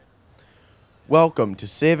Welcome to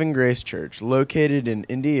Saving Grace Church, located in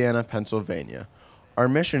Indiana, Pennsylvania. Our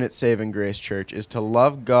mission at Saving Grace Church is to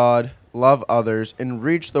love God, love others, and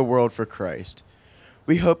reach the world for Christ.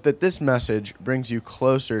 We hope that this message brings you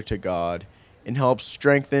closer to God and helps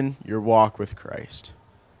strengthen your walk with Christ.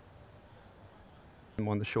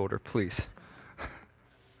 On the shoulder, please.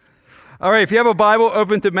 All right, if you have a Bible,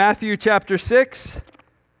 open to Matthew chapter 6.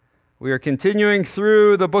 We are continuing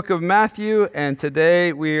through the book of Matthew, and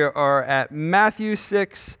today we are at Matthew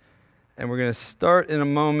 6, and we're going to start in a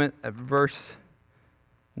moment at verse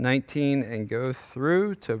 19 and go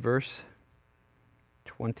through to verse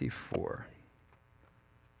 24.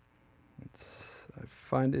 I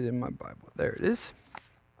find it in my Bible. There it is.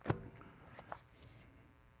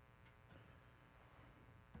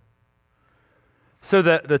 So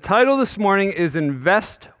the title this morning is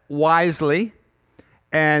Invest Wisely.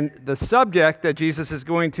 And the subject that Jesus is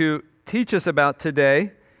going to teach us about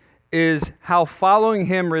today is how following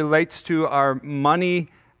him relates to our money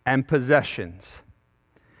and possessions.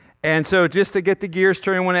 And so just to get the gears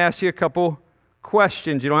turning, I want to ask you a couple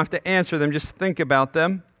questions. You don't have to answer them, just think about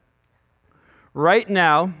them. Right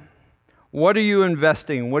now, what are you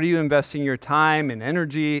investing? What are you investing your time and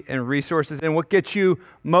energy and resources in? What gets you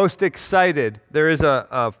most excited? There is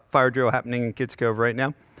a fire drill happening in Kids Cove right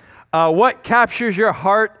now. What captures your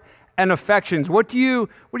heart and affections? What do you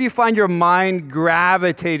find your mind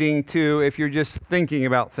gravitating to if you're just thinking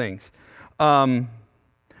about things? Another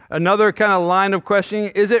kind of line of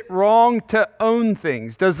questioning, is it wrong to own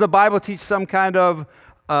things? Does the Bible teach some kind of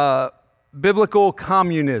biblical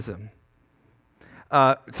communism?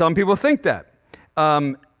 Some people think that.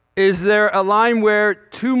 Is there a line where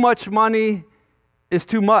too much money is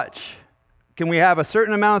too much? Can we have a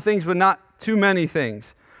certain amount of things but not too many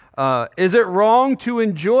things? Is it wrong to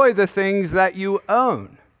enjoy the things that you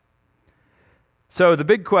own? So the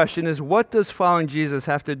big question is, what does following Jesus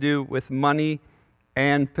have to do with money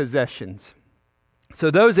and possessions?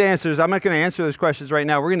 So those answers, I'm not going to answer those questions right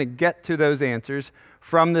now. We're going to get to those answers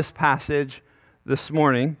from this passage this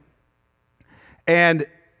morning. And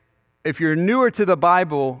if you're newer to the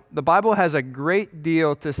Bible has a great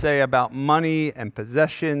deal to say about money and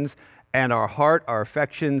possessions and our heart, our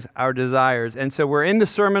affections, our desires. And so we're in the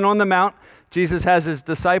Sermon on the Mount. Jesus has his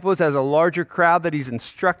disciples as a larger crowd that he's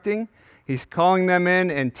instructing. He's calling them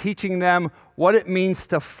in and teaching them what it means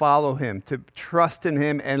to follow him, to trust in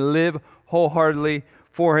him and live wholeheartedly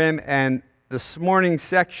for him. And this morning's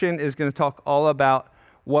section is going to talk all about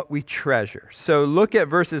what we treasure. So look at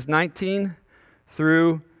verses 19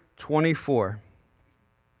 through 24.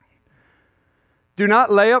 Do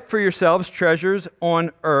not lay up for yourselves treasures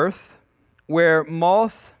on earth, where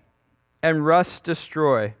moth and rust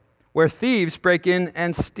destroy, where thieves break in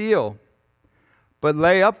and steal. But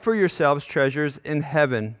lay up for yourselves treasures in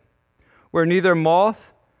heaven, where neither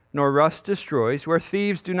moth nor rust destroys, where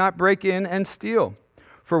thieves do not break in and steal.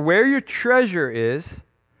 For where your treasure is,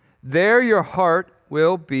 there your heart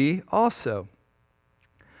will be also.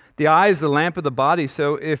 The eye is the lamp of the body,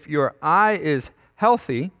 so if your eye is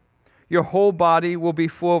healthy, your whole body will be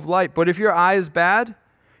full of light. But if your eye is bad,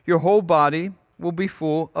 your whole body will be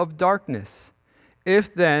full of darkness.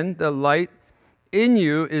 If then the light in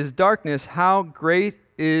you is darkness, how great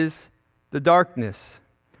is the darkness?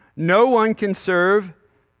 No one can serve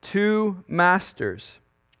two masters,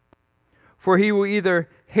 for he will either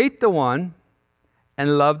hate the one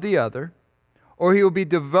and love the other, or he will be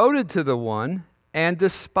devoted to the one and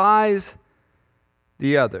despise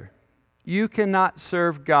the other. You cannot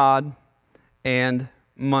serve God and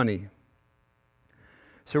money.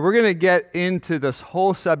 So we're going to get into this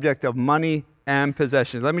whole subject of money and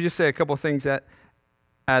possessions. Let me just say a couple things at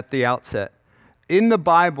the outset. In the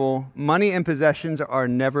Bible, money and possessions are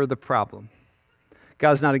never the problem.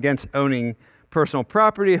 God's not against owning personal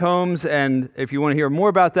property, homes, and if you want to hear more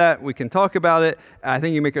about that, we can talk about it. I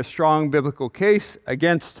think you make a strong biblical case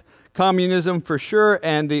against communism for sure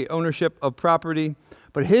and the ownership of property.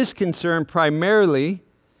 But his concern primarily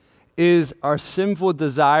is our sinful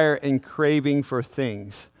desire and craving for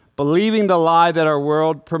things. Believing the lie that our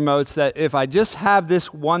world promotes that if I just have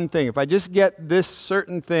this one thing, if I just get this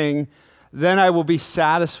certain thing, then I will be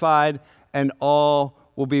satisfied and all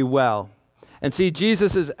will be well. And see,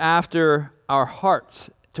 Jesus is after our hearts.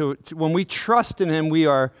 When we trust in him, we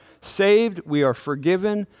are saved, we are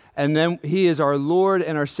forgiven, and then he is our Lord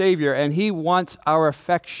and our Savior, and he wants our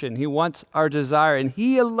affection, he wants our desire, and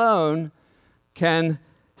he alone can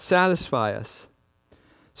satisfy us.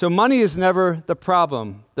 So money is never the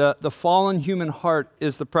problem. The fallen human heart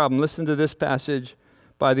is the problem. Listen to this passage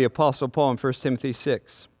by the Apostle Paul in 1 Timothy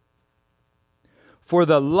 6. For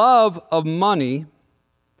the love of money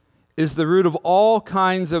is the root of all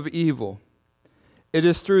kinds of evil. It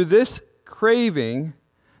is through this craving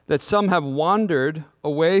that some have wandered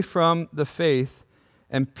away from the faith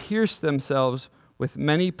and pierced themselves with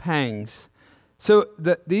many pangs. So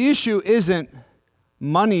the issue isn't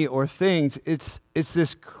money or things, it's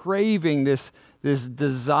this craving, this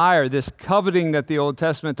desire, this coveting that the Old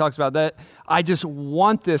Testament talks about, that I just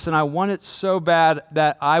want this and I want it so bad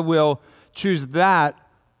that I will choose that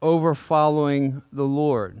over following the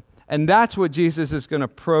Lord. And that's what Jesus is going to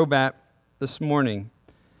probe at this morning.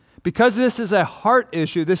 Because this is a heart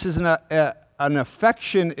issue, this is an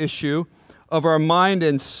affection issue of our mind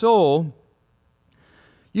and soul,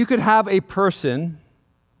 you could have a person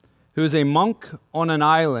who is a monk on an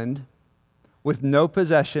island with no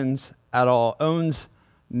possessions at all, owns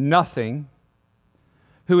nothing,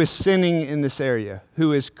 who is sinning in this area,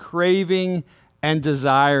 who is craving and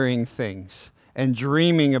desiring things and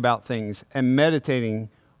dreaming about things and meditating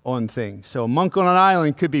on things. So a monk on an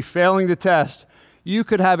island could be failing the test. You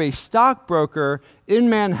could have a stockbroker in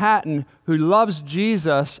Manhattan who loves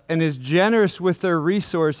Jesus and is generous with their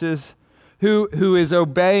resources, who is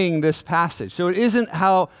obeying this passage. So it isn't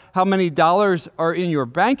how many dollars are in your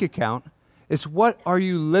bank account, it's what are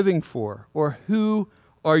you living for, or who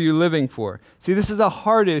are you living for? See, this is a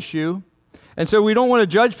heart issue, and so we don't want to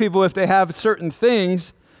judge people if they have certain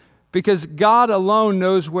things, because God alone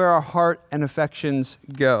knows where our heart and affections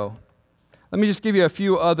go. Let me just give you a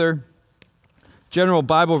few other general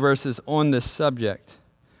Bible verses on this subject.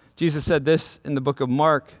 Jesus said this in the book of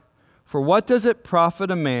Mark, "For what does it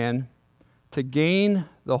profit a man to gain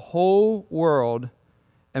the whole world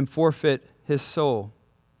and forfeit his soul?"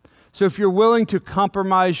 So if you're willing to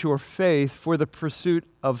compromise your faith for the pursuit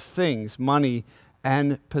of things, money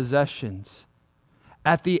and possessions,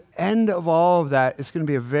 at the end of all of that, it's going to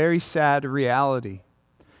be a very sad reality,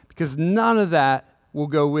 because none of that will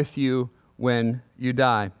go with you when you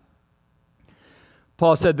die.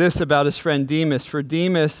 Paul said this about his friend Demas, "For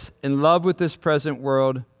Demas, in love with this present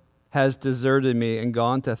world, has deserted me and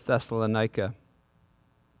gone to Thessalonica."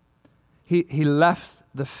 He left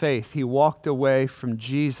the faith. He walked away from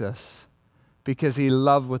Jesus because he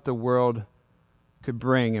loved what the world could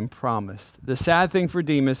bring and promised. The sad thing for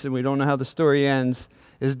Demas, and we don't know how the story ends,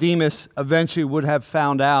 is Demas eventually would have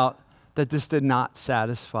found out that this did not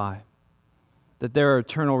satisfy, that there are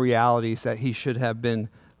eternal realities that he should have been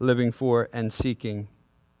living for and seeking.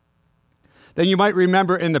 Then you might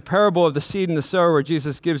remember in the parable of the seed and the sower, where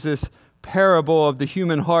Jesus gives this parable of the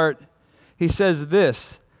human heart, he says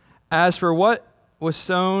this, "As for what was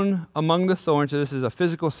sown among the thorns," so this is a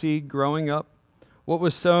physical seed growing up, "what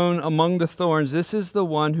was sown among the thorns, this is the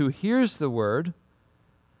one who hears the word,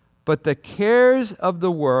 but the cares of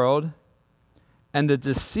the world and the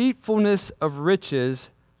deceitfulness of riches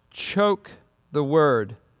choke the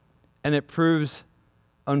word, and it proves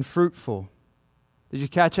unfruitful." Did you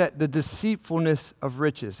catch that? The deceitfulness of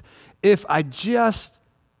riches. If I just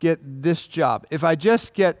get this job, if I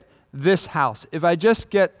just get this house, if I just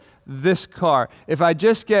get this car, if I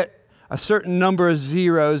just get a certain number of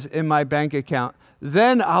zeros in my bank account,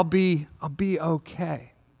 then I'll be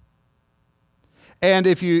okay. And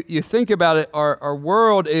if you think about it, our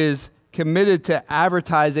world is committed to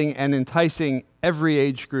advertising and enticing every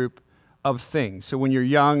age group of things. So when you're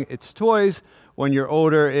young, it's toys. When you're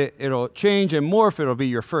older, it'll change and morph. It'll be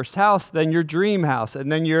your first house, then your dream house,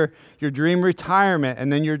 and then your dream retirement,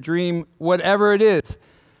 and then your dream whatever it is.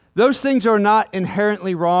 Those things are not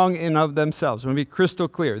inherently wrong in of themselves. I want to be crystal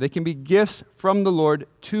clear. They can be gifts from the Lord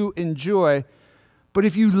to enjoy, but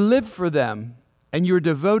if you live for them and you're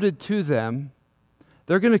devoted to them,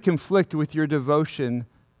 they're going to conflict with your devotion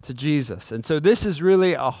to Jesus. And so this is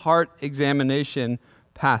really a heart examination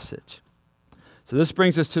passage. So this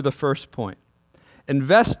brings us to the first point.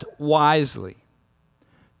 Invest wisely.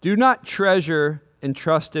 Do not treasure and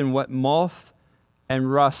trust in what moth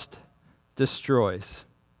and rust destroys.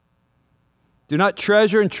 Do not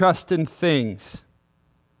treasure and trust in things.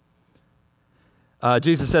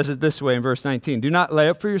 Jesus says it this way in verse 19. "Do not lay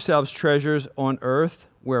up for yourselves treasures on earth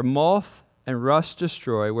where moth and rust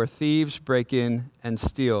destroy, where thieves break in and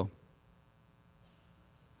steal.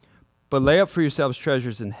 But lay up for yourselves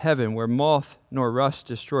treasures in heaven, where moth nor rust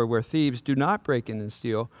destroy, where thieves do not break in and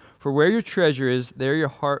steal. For where your treasure is, there your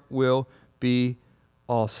heart will be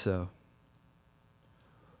also."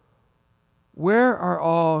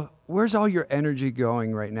 Where's all your energy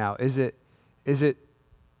going right now? Is it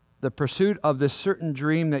the pursuit of this certain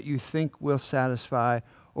dream that you think will satisfy?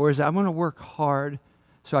 Or is it, I'm going to work hard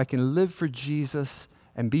so I can live for Jesus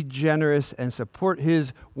and be generous and support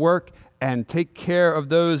his work and take care of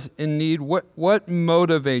those in need? What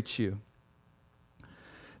motivates you?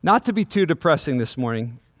 Not to be too depressing this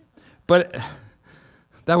morning, but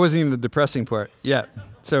that wasn't even the depressing part yet.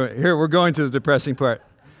 So here, we're going to the depressing part.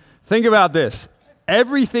 Think about this.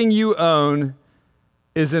 Everything you own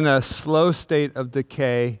is in a slow state of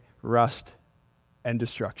decay, rust, and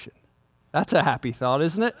destruction. That's a happy thought,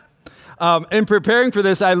 isn't it? In preparing for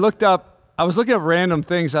this, I was looking up random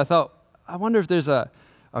things. I thought, I wonder if there's a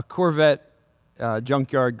Corvette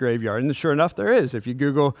junkyard graveyard. And sure enough, there is. If you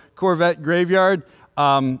Google Corvette graveyard,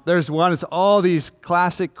 there's one. It's all these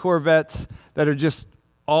classic Corvettes that are just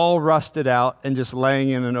all rusted out and just laying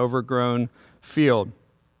in an overgrown field.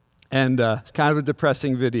 And it's kind of a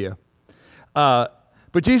depressing video.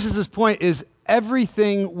 But Jesus' point is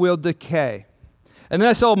everything will decay. And then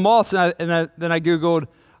I saw moths, and then I Googled,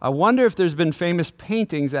 I wonder if there's been famous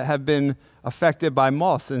paintings that have been affected by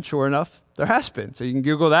moths. And sure enough, there has been. So you can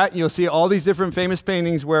Google that, and you'll see all these different famous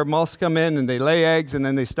paintings where moths come in and they lay eggs, and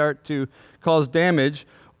then they start to cause damage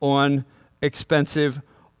on expensive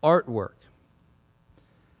artwork.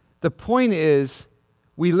 The point is,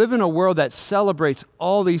 we live in a world that celebrates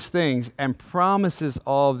all these things and promises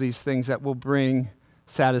all of these things that will bring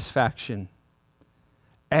satisfaction.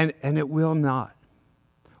 And it will not.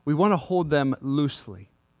 We want to hold them loosely.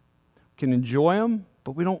 We can enjoy them,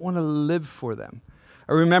 but we don't want to live for them.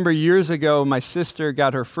 I remember years ago, my sister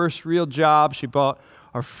got her first real job. She bought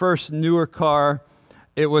our first newer car.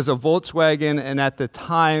 It was a Volkswagen, and at the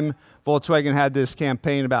time, Volkswagen had this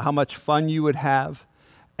campaign about how much fun you would have.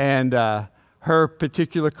 And her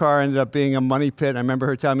particular car ended up being a money pit. I remember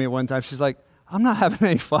her telling me at one time, she's like, I'm not having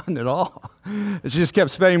any fun at all. She just kept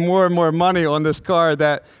spending more and more money on this car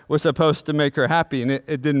that was supposed to make her happy, and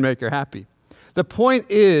it didn't make her happy. The point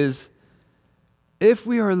is, if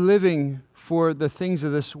we are living for the things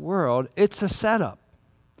of this world, it's a setup.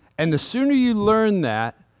 And the sooner you learn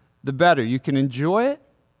that, the better. You can enjoy it,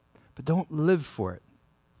 but don't live for it.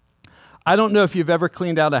 I don't know if you've ever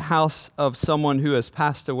cleaned out a house of someone who has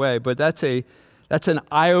passed away, but that's an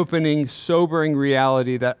eye-opening, sobering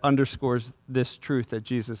reality that underscores this truth that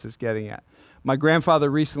Jesus is getting at. My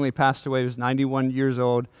grandfather recently passed away. He was 91 years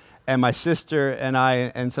old, and my sister and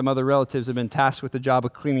I and some other relatives have been tasked with the job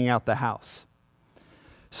of cleaning out the house.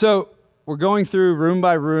 So we're going through room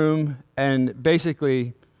by room, and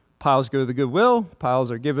basically piles go to the Goodwill,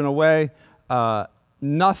 piles are given away.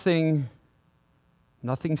 Nothing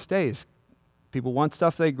stays. People want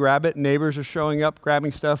stuff, they grab it. Neighbors are showing up,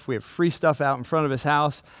 grabbing stuff. We have free stuff out in front of his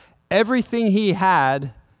house. Everything he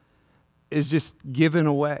had is just given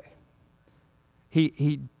away.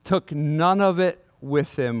 He took none of it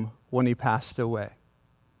with him when he passed away.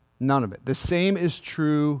 None of it. The same is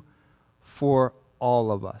true for all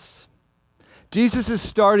of us. Jesus is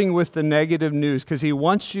starting with the negative news because he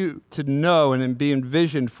wants you to know and be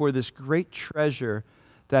envisioned for this great treasure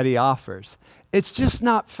that he offers. It's just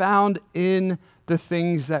not found in the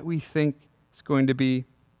things that we think it's going to be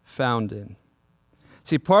found in.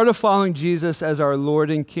 See, part of following Jesus as our Lord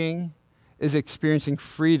and King is experiencing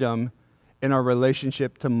freedom in our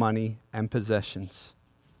relationship to money and possessions.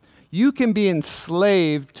 You can be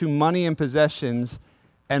enslaved to money and possessions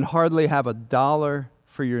and hardly have a dollar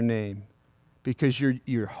for your name because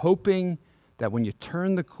you're hoping that when you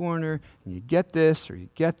turn the corner and you get this or you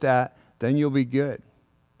get that, then you'll be good.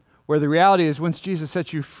 Where the reality is, once Jesus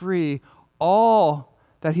sets you free, all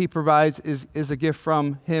that he provides is a gift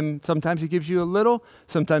from him. Sometimes he gives you a little,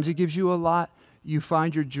 sometimes he gives you a lot. You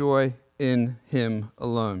find your joy in him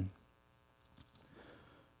alone.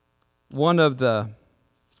 One of the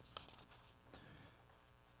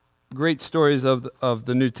great stories of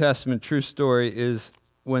the New Testament, true story, is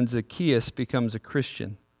when Zacchaeus becomes a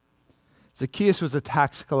Christian. Zacchaeus was a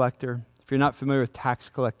tax collector. If you're not familiar with tax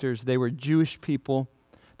collectors, they were Jewish people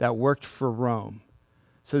that worked for Rome.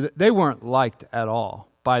 So they weren't liked at all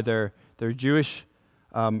by their Jewish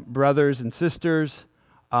brothers and sisters.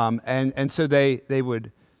 And so they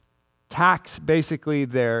would tax, basically,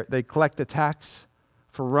 they collect the tax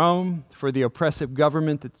for Rome, for the oppressive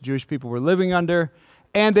government that the Jewish people were living under,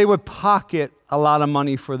 and they would pocket a lot of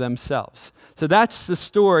money for themselves. So that's the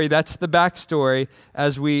story, that's the backstory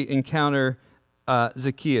as we encounter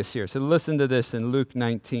Zacchaeus here. So listen to this in Luke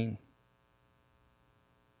 19.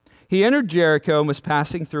 He entered Jericho and was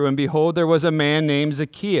passing through, and behold, there was a man named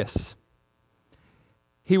Zacchaeus.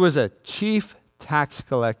 He was a chief tax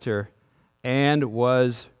collector and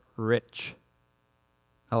was rich.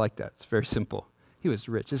 I like that. It's very simple. He was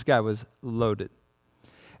rich. This guy was loaded.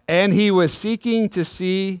 And he was seeking to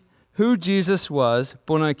see who Jesus was,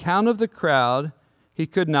 but on account of the crowd, he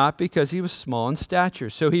could not because he was small in stature.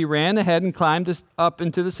 So he ran ahead and climbed up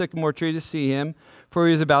into the sycamore tree to see him, for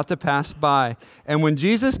he was about to pass by. And when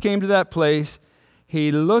Jesus came to that place, he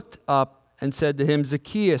looked up and said to him,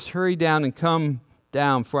 Zacchaeus, hurry down and come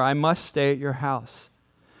down, for I must stay at your house.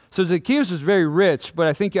 So Zacchaeus was very rich, but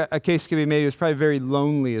I think a case could be made he was probably very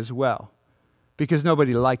lonely as well, because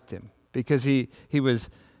nobody liked him, because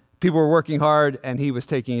people were working hard and he was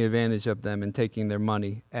taking advantage of them and taking their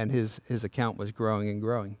money, and his account was growing and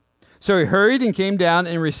growing. So he hurried and came down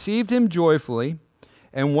and received him joyfully,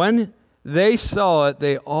 and when they saw it,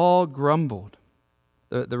 they all grumbled.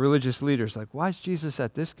 The religious leaders, like, why is Jesus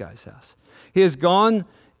at this guy's house? He has gone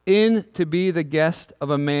in to be the guest of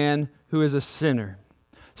a man who is a sinner.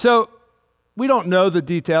 So we don't know the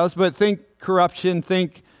details, but think corruption,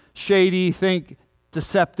 think shady, think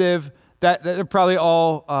deceptive. That are probably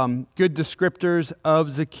all good descriptors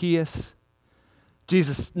of Zacchaeus.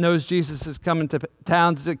 Jesus knows Jesus is coming to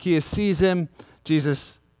town. Zacchaeus sees him.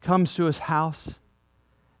 Jesus comes to his house.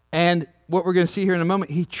 And what we're going to see here in a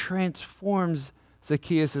moment, he transforms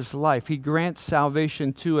Zacchaeus' life. He grants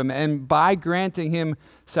salvation to him. And by granting him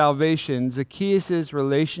salvation, Zacchaeus'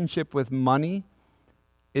 relationship with money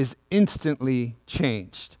is instantly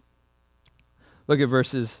changed. Look at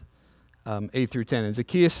verses 8 through 10. And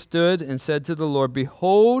Zacchaeus stood and said to the Lord,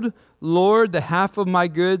 Behold, Lord, the half of my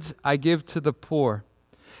goods I give to the poor.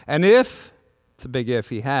 And if, it's a big if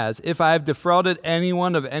he has, if I have defrauded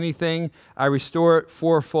anyone of anything, I restore it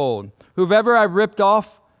fourfold. Whoever I ripped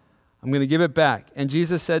off, I'm going to give it back. And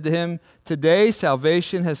Jesus said to him, Today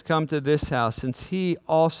salvation has come to this house, since he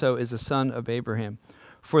also is a son of Abraham.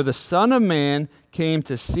 For the Son of Man came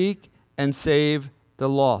to seek and save the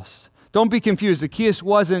lost. Don't be confused. Zacchaeus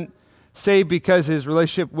wasn't saved because his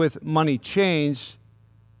relationship with money changed.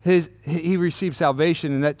 He received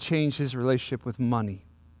salvation, and that changed his relationship with money.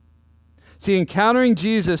 See, encountering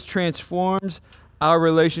Jesus transforms our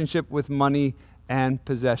relationship with money and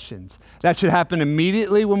possessions. That should happen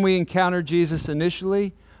immediately when we encounter Jesus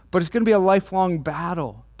initially, but it's going to be a lifelong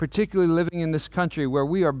battle, particularly living in this country where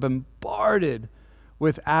we are bombarded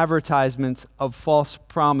with advertisements of false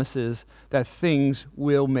promises that things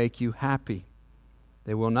will make you happy.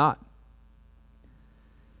 They will not.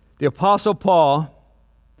 The Apostle Paul,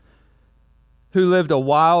 who lived a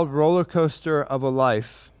wild roller coaster of a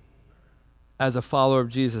life as a follower of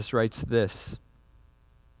Jesus, writes this: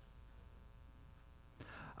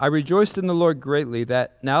 I rejoiced in the Lord greatly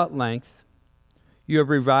that now at length you have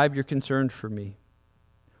revived your concern for me.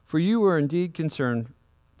 For you were indeed concerned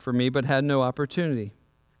for me, but had no opportunity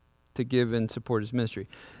to give and support his ministry.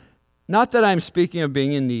 Not that I am speaking of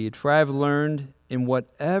being in need, for I have learned in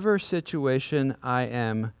whatever situation I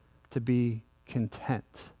am to be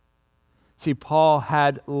content. See, Paul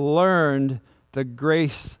had learned the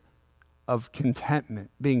grace of contentment,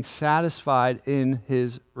 being satisfied in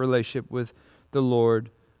his relationship with the Lord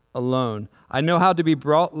alone. I know how to be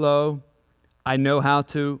brought low. I know how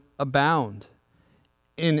to abound.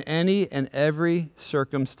 In any and every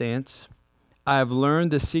circumstance, I have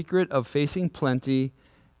learned the secret of facing plenty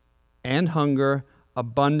and hunger,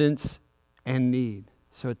 abundance and need.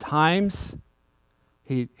 So at times,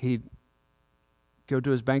 he'd go to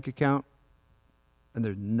his bank account and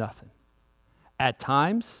there's nothing. At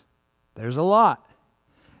times, there's a lot.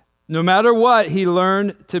 No matter what, he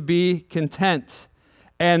learned to be content.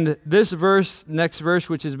 And this verse, next verse,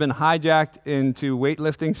 which has been hijacked into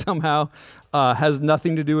weightlifting somehow, has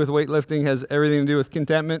nothing to do with weightlifting, has everything to do with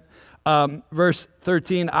contentment. Verse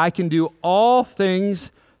 13, I can do all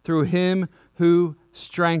things through him who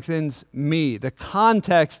strengthens me. The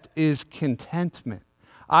context is contentment.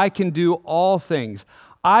 I can do all things.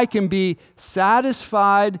 I can be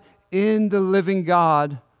satisfied in the living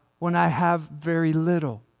God when I have very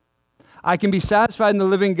little. I can be satisfied in the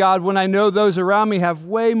living God when I know those around me have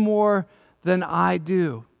way more than I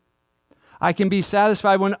do. I can be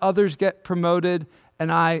satisfied when others get promoted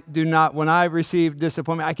and I do not, when I receive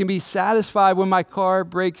disappointment. I can be satisfied when my car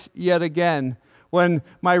breaks yet again, when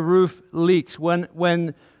my roof leaks, when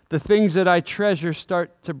the things that I treasure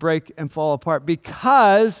start to break and fall apart,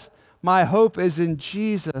 because my hope is in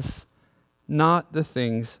Jesus, not the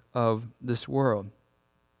things of this world.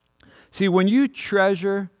 See, when you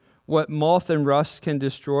treasure what moth and rust can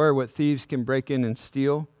destroy, or what thieves can break in and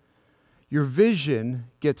steal, your vision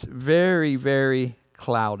gets very, very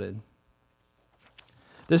clouded.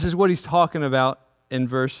 This is what he's talking about in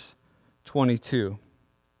verse 22.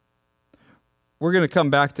 We're going to come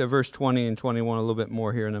back to verse 20 and 21 a little bit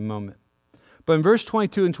more here in a moment. But in verse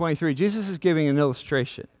 22 and 23, Jesus is giving an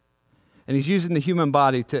illustration, and he's using the human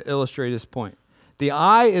body to illustrate his point. The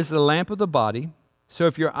eye is the lamp of the body, so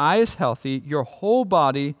if your eye is healthy, your whole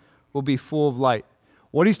body will be full of light.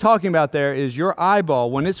 What he's talking about there is your eyeball,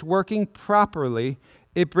 when it's working properly,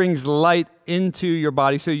 it brings light into your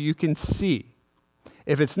body so you can see.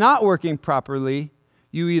 If it's not working properly,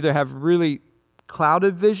 you either have really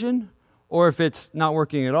clouded vision, or if it's not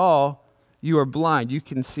working at all, you are blind. You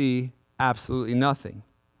can see absolutely nothing.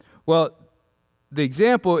 Well, the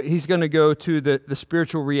example, he's going to go to the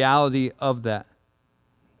spiritual reality of that.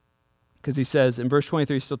 Because he says in verse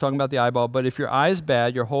 23, still talking about the eyeball, but if your eye is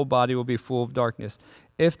bad, your whole body will be full of darkness.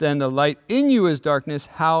 If then the light in you is darkness,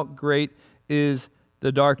 how great is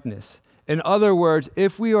the darkness? In other words,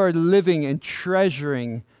 if we are living and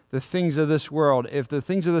treasuring the things of this world, if the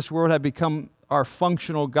things of this world have become our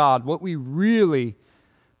functional God, what we really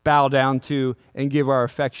bow down to and give our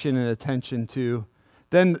affection and attention to,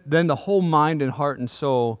 then the whole mind and heart and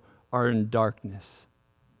soul are in darkness.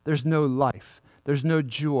 There's no life. There's no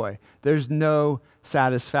joy. There's no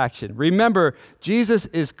satisfaction. Remember, Jesus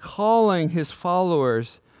is calling his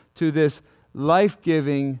followers to this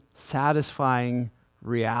life-giving, satisfying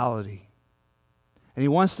reality. And he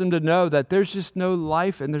wants them to know that there's just no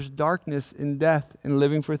life and there's darkness in death and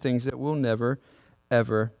living for things that will never,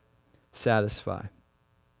 ever satisfy.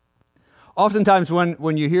 Oftentimes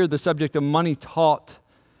when you hear the subject of money taught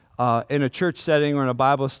in a church setting or in a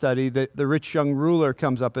Bible study, the rich young ruler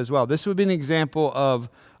comes up as well. This would be an example of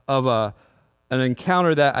an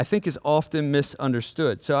encounter that I think is often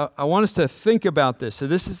misunderstood. So I want us to think about this. So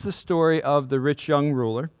this is the story of the rich young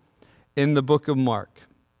ruler in the book of Mark.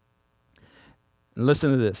 And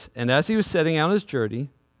listen to this. And as he was setting out his journey,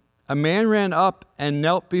 a man ran up and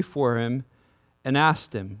knelt before him and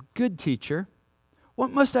asked him, "Good teacher,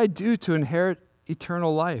 what must I do to inherit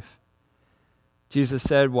eternal life?" Jesus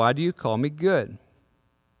said, "Why do you call me good?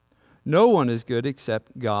 No one is good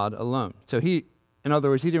except God alone." So in other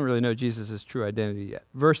words, he didn't really know Jesus' true identity yet.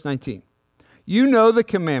 Verse 19, "You know the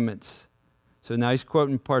commandments." So now he's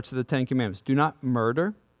quoting parts of the 10 Commandments. "Do not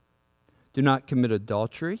murder. Do not commit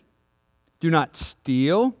adultery. Do not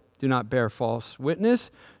steal. Do not bear false witness.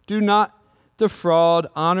 Do not defraud.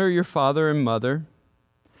 Honor your father and mother."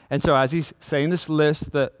 And so as he's saying this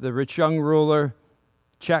list, the rich young ruler,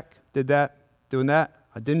 check, did that, doing that,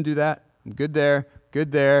 I didn't do that, I'm good there,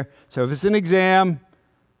 good there. So if it's an exam,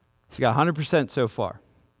 he's got 100% so far.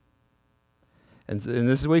 And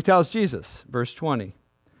this is what he tells Jesus, verse 20.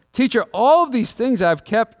 "Teacher, all of these things I've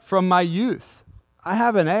kept from my youth. I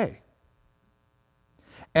have an A."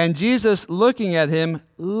 And Jesus, looking at him,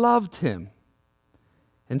 loved him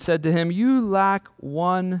and said to him, "You lack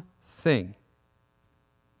one thing."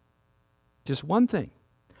 Just one thing.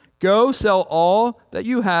 "Go sell all that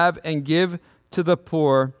you have and give to the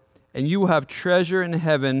poor, and you will have treasure in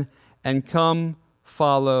heaven, and come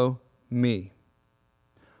follow me."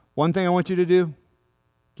 One thing I want you to do,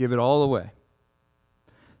 give it all away.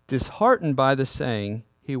 Disheartened by the saying,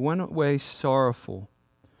 he went away sorrowful,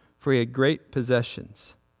 for he had great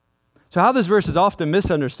possessions. So how this verse is often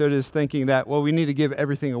misunderstood is thinking that, well, we need to give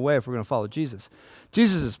everything away if we're going to follow Jesus.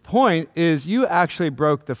 Jesus' point is you actually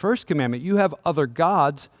broke the first commandment. You have other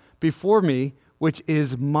gods before me, which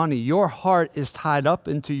is money. Your heart is tied up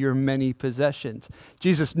into your many possessions.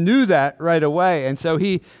 Jesus knew that right away, and so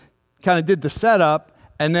he kind of did the setup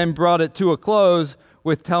and then brought it to a close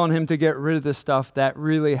with telling him to get rid of the stuff that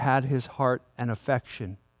really had his heart and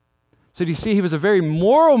affection. So do you see, he was a very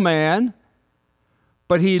moral man,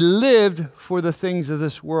 but he lived for the things of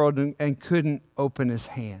this world and couldn't open his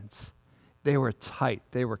hands. They were tight.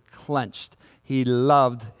 They were clenched. He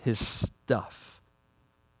loved his stuff.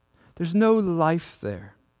 There's no life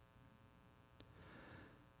there.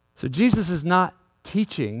 So Jesus is not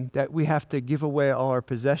teaching that we have to give away all our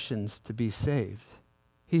possessions to be saved.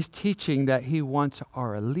 He's teaching that he wants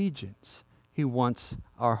our allegiance. He wants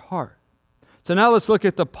our heart. So now let's look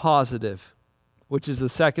at the positive, which is the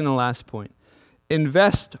second and last point.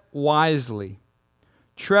 Invest wisely.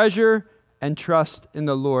 Treasure and trust in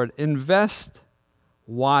the Lord. Invest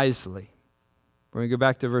wisely. We're going to go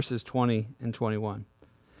back to verses 20 and 21.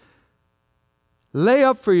 "Lay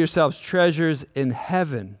up for yourselves treasures in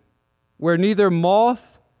heaven, where neither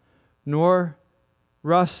moth nor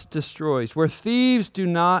rust destroys, where thieves do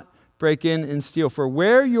not break in and steal. For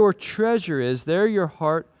where your treasure is, there your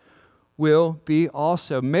heart will be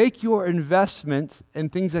also." Make your investments in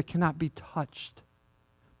things that cannot be touched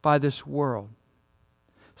by this world.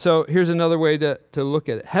 So here's another way to look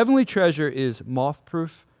at it. Heavenly treasure is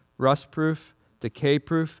moth-proof, rust-proof,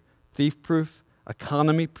 decay-proof, thief-proof,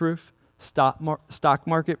 economy-proof, stock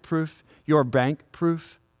market-proof, your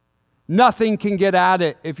bank-proof. Nothing can get at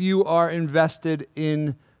it if you are invested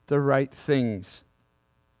in the right things.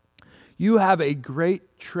 You have a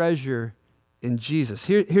great treasure in Jesus.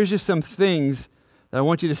 Here's just some things that I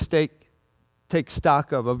want you to take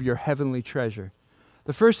stock of your heavenly treasure.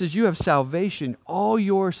 The first is you have salvation. All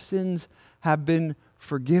your sins have been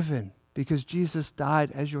forgiven because Jesus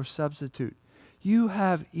died as your substitute. You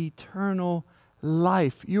have eternal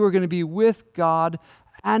life. You are going to be with God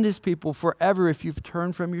and his people forever if you've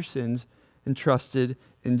turned from your sins and trusted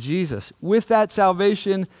in Jesus. With that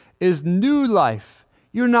salvation is new life.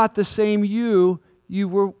 You're not the same you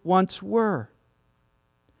once were.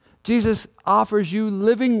 Jesus offers you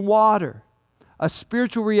living water, a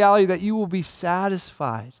spiritual reality that you will be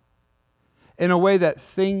satisfied in a way that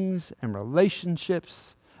things and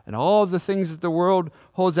relationships and all the things that the world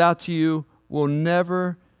holds out to you will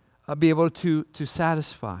never be able to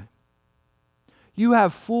satisfy. You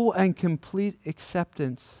have full and complete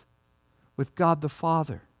acceptance with God the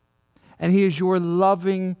Father, and he is your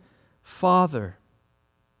loving Father.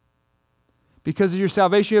 Because of your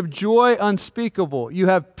salvation, you have joy unspeakable. You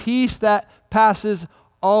have peace that passes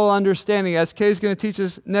all understanding. As Kay is going to teach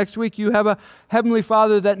us next week, you have a heavenly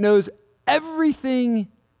Father that knows everything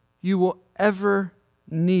you will ever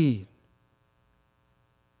need.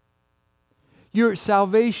 Your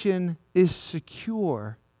salvation is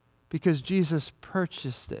secure because Jesus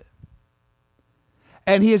purchased it.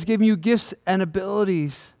 And he has given you gifts and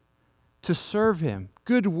abilities to serve him,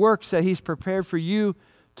 good works that he's prepared for you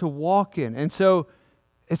to walk in. And so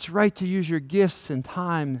it's right to use your gifts and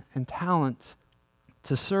time and talents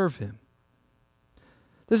to serve him.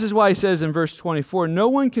 This is why he says in verse 24, no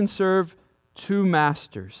one can serve two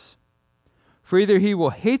masters, for either he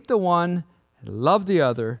will hate the one and love the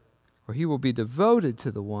other, or he will be devoted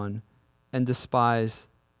to the one and despise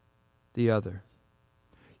the other.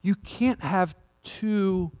 You can't have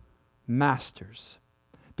two masters,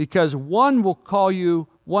 because one will call you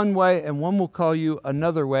one way and one will call you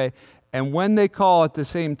another way. And when they call at the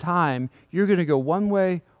same time, you're going to go one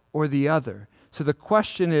way or the other. So the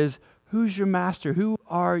question is, who's your master? Who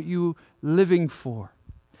are you living for?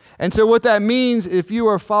 And so what that means, if you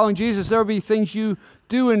are following Jesus, there will be things you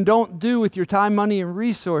do and don't do with your time, money, and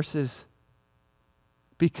resources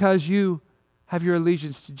because you have your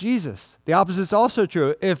allegiance to Jesus. The opposite is also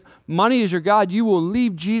true. If money is your God, you will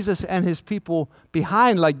leave Jesus and his people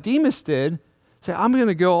behind like Demas did. Say, I'm going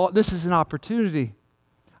to go, this is an opportunity.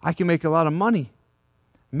 I can make a lot of money.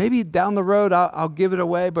 Maybe down the road I'll give it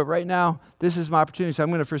away, but right now this is my opportunity. So I'm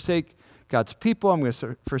going to forsake God's people. I'm going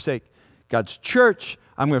to forsake God's church.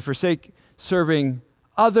 I'm going to forsake serving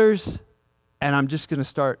others, and I'm just going to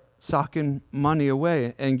start socking money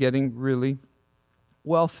away and getting really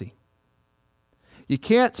wealthy. You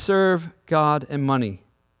can't serve God and money.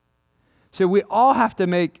 So we all have to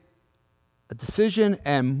make a decision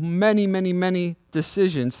and many, many, many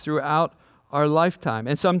decisions throughout our lifetime.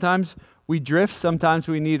 And sometimes we drift. Sometimes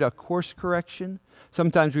we need a course correction.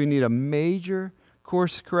 Sometimes we need a major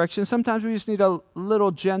course correction. Sometimes we just need a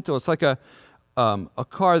little gentle. It's like a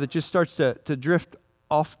car that just starts to drift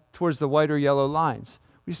off towards the white or yellow lines.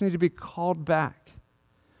 We just need to be called back.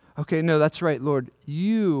 Okay, no, that's right, Lord.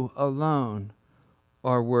 You alone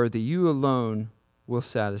are worthy. You alone will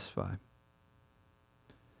satisfy.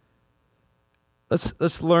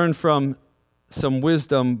 Let's learn from some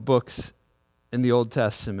wisdom books in the Old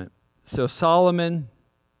Testament. So Solomon,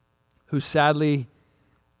 who sadly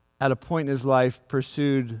at a point in his life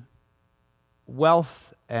pursued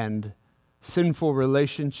wealth and sinful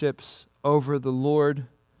relationships over the Lord,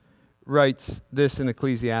 writes this in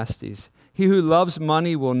Ecclesiastes: he who loves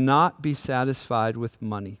money will not be satisfied with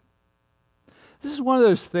money. This is one of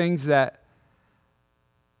those things that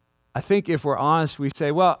I think if we're honest, we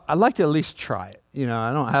say, well, I'd like to at least try it. You know,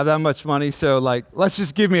 I don't have that much money, so let's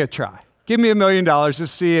just give me a try. Give me $1 million to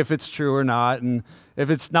see if it's true or not. And if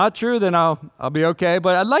it's not true, then I'll be okay.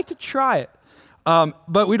 But I'd like to try it.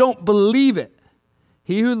 But we don't believe it.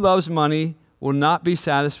 He who loves money will not be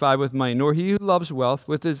satisfied with money, nor he who loves wealth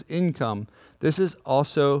with his income. This is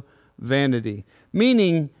also vanity.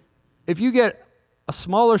 Meaning, if you get a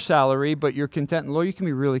smaller salary, but you're content in the Lord, you can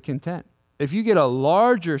be really content. If you get a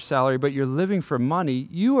larger salary, but you're living for money,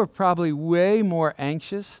 you are probably way more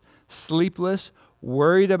anxious, sleepless,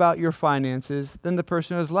 worried about your finances than the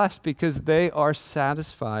person who has less, because they are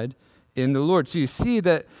satisfied in the Lord. So you see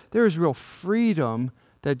that there is real freedom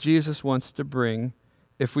that Jesus wants to bring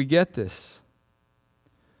if we get this.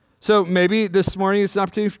 So maybe this morning is an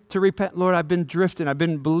opportunity to repent. Lord, I've been drifting. I've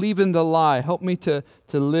been believing the lie. Help me to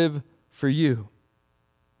live for you.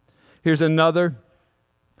 Here's another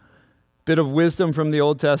bit of wisdom from the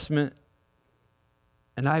Old Testament.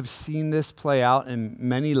 And I've seen this play out in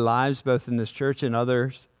many lives, both in this church and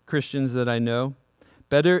other Christians that I know.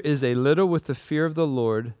 Better is a little with the fear of the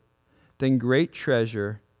Lord than great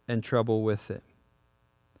treasure and trouble with it.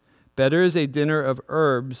 Better is a dinner of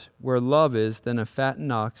herbs where love is than a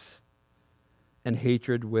fattened ox and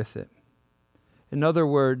hatred with it. In other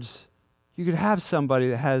words, you could have somebody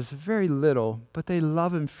that has very little, but they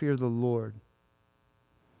love and fear the Lord.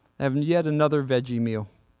 They have yet another veggie meal.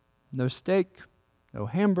 No steak, no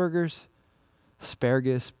hamburgers,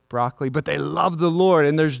 asparagus, broccoli, but they love the Lord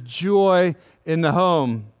and there's joy in the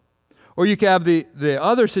home. Or you could have the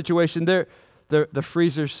other situation there, the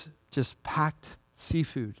freezer's just packed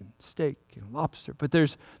seafood and steak and lobster, but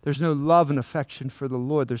there's no love and affection for the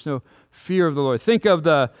Lord. There's no fear of the Lord. Think of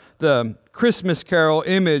the Christmas Carol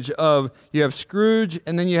image of you have Scrooge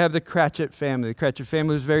and then you have the Cratchit family. The Cratchit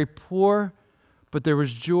family was very poor, but there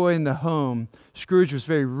was joy in the home. Scrooge was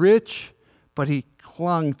very rich, but he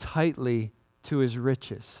clung tightly to his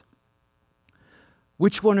riches.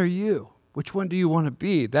 Which one are you? Which one do you want to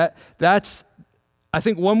be? That's, I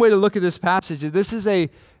think, one way to look at this passage. This is a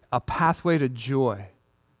pathway to joy.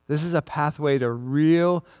 This is a pathway to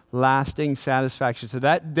real, lasting satisfaction. So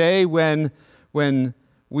that day when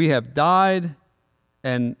we have died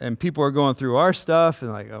and people are going through our stuff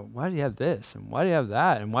and like, oh, why do you have this? And why do you have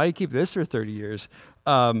that? And why do you keep this for 30 years?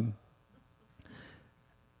 There'll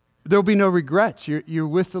be no regrets. You're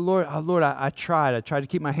with the Lord. Oh, Lord, I tried to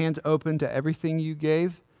keep my hands open to everything you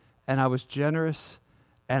gave, and I was generous,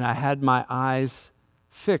 and I had my eyes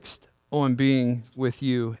fixed on being with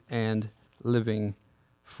you and living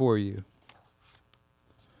for you.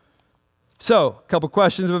 So, a couple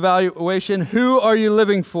questions of evaluation. Who are you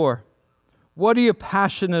living for? What are you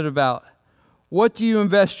passionate about? What do you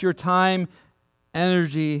invest your time,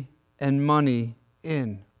 energy, and money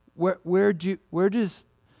in? Where does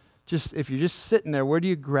just, if you're just sitting there, where do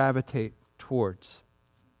you gravitate towards?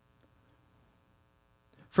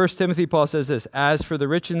 1 Timothy, Paul says this, as for the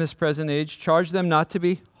rich in this present age, charge them not to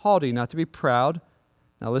be haughty, not to be proud.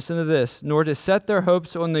 Now listen to this, nor to set their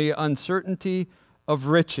hopes on the uncertainty of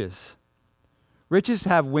riches. Riches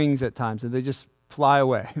have wings at times, and they just fly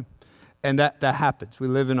away. And that happens. We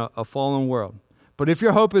live in a fallen world. But if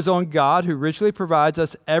your hope is on God, who richly provides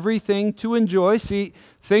us everything to enjoy, see,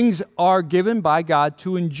 things are given by God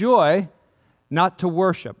to enjoy, not to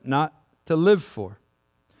worship, not to live for.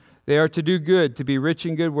 They are to do good, to be rich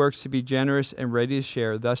in good works, to be generous and ready to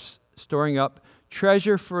share, thus storing up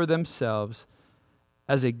treasure for themselves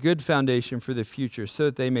as a good foundation for the future, so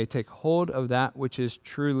that they may take hold of that which is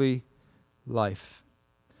truly life.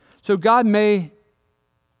 So God may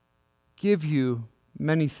give you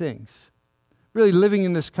many things. Really, living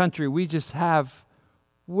in this country, we just have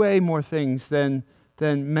way more things than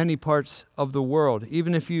many parts of the world,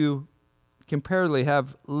 even if you comparatively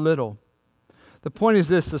have little. The point is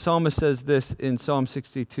this, the psalmist says this in Psalm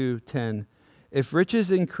 62:10, if riches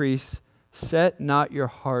increase, set not your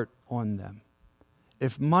heart on them.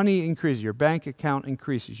 If money increases, your bank account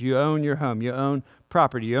increases, you own your home, you own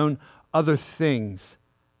property, you own other things,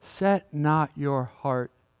 set not your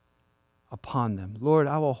heart upon them. Lord,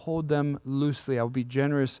 I will hold them loosely. I will be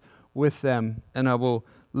generous with them, and I will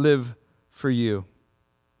live for you.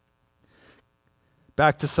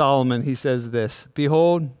 Back to Solomon, he says this,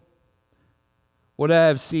 behold, what I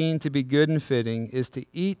have seen to be good and fitting is to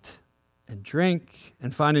eat and drink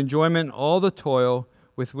and find enjoyment in all the toil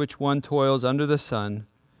with which one toils under the sun,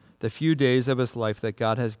 the few days of his life that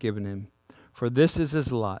God has given him. For this is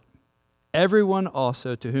his lot. Everyone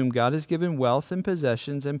also to whom God has given wealth and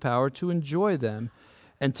possessions and power to enjoy them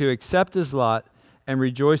and to accept his lot and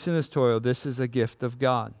rejoice in his toil, this is a gift of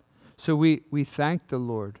God. So we thank the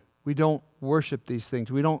Lord. We don't worship these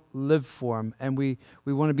things. We don't live for them. And we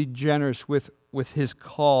want to be generous with his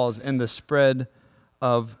cause and the spread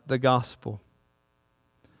of the gospel.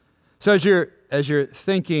 So as you're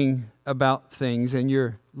thinking about things and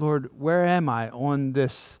you're, Lord, where am I on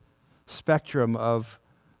this spectrum of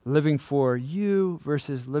living for you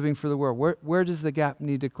versus living for the world? Where does the gap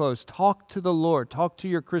need to close? Talk to the Lord. Talk to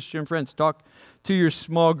your Christian friends. Talk to your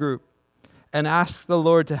small group and ask the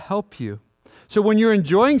Lord to help you. So when you're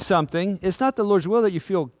enjoying something, it's not the Lord's will that you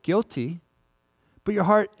feel guilty, but your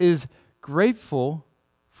heart is grateful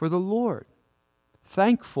for the Lord,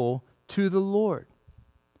 thankful to the Lord.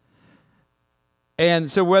 And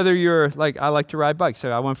so whether you're like, I like to ride bikes,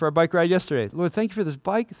 so I went for a bike ride yesterday. Lord, thank you for this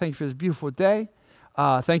bike. Thank you for this beautiful day.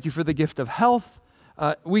 Thank you for the gift of health.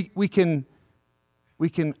 We can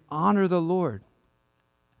honor the Lord.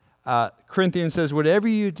 Corinthians says, whatever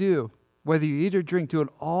you do, whether you eat or drink, do it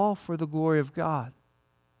all for the glory of God.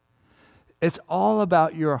 It's all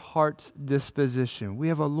about your heart's disposition. We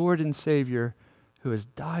have a Lord and Savior who has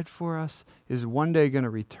died for us, is one day going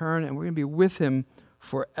to return, and we're going to be with him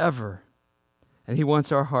forever. And he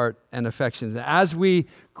wants our heart and affections. As we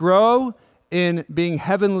grow in being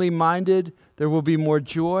heavenly minded, there will be more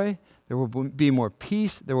joy, There will be more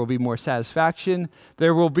peace. There will be more satisfaction.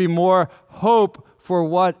 There will be more hope for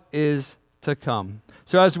what is to come.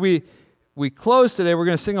 So as we close today, we're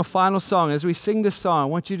going to sing a final song. As we sing this song, I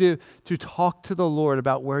want you to talk to the Lord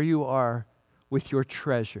about where you are with your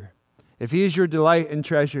treasure. If he is your delight and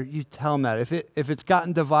treasure, you tell him that. If it's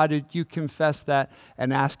gotten divided, you confess that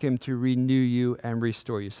and ask him to renew you and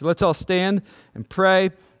restore you. So let's all stand and pray.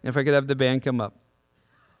 If I could have the band come up.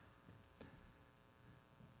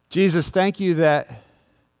 Jesus, thank you that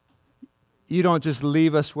you don't just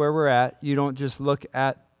leave us where we're at. You don't just look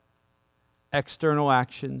at external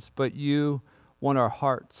actions, but you want our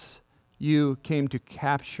hearts. You came to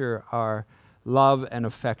capture our love and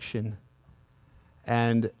affection.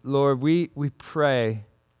 And Lord, we pray,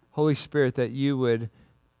 Holy Spirit, that you would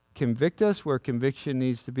convict us where conviction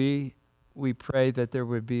needs to be. We pray that there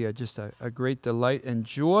would be just a great delight and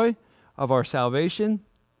joy of our salvation.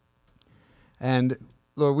 And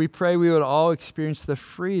Lord, we pray we would all experience the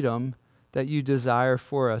freedom that you desire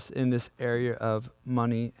for us in this area of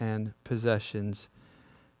money and possessions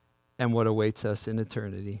and what awaits us in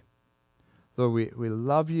eternity. Lord, we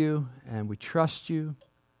love you and we trust you.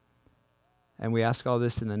 And we ask all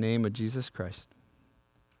this in the name of Jesus Christ.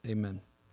 Amen.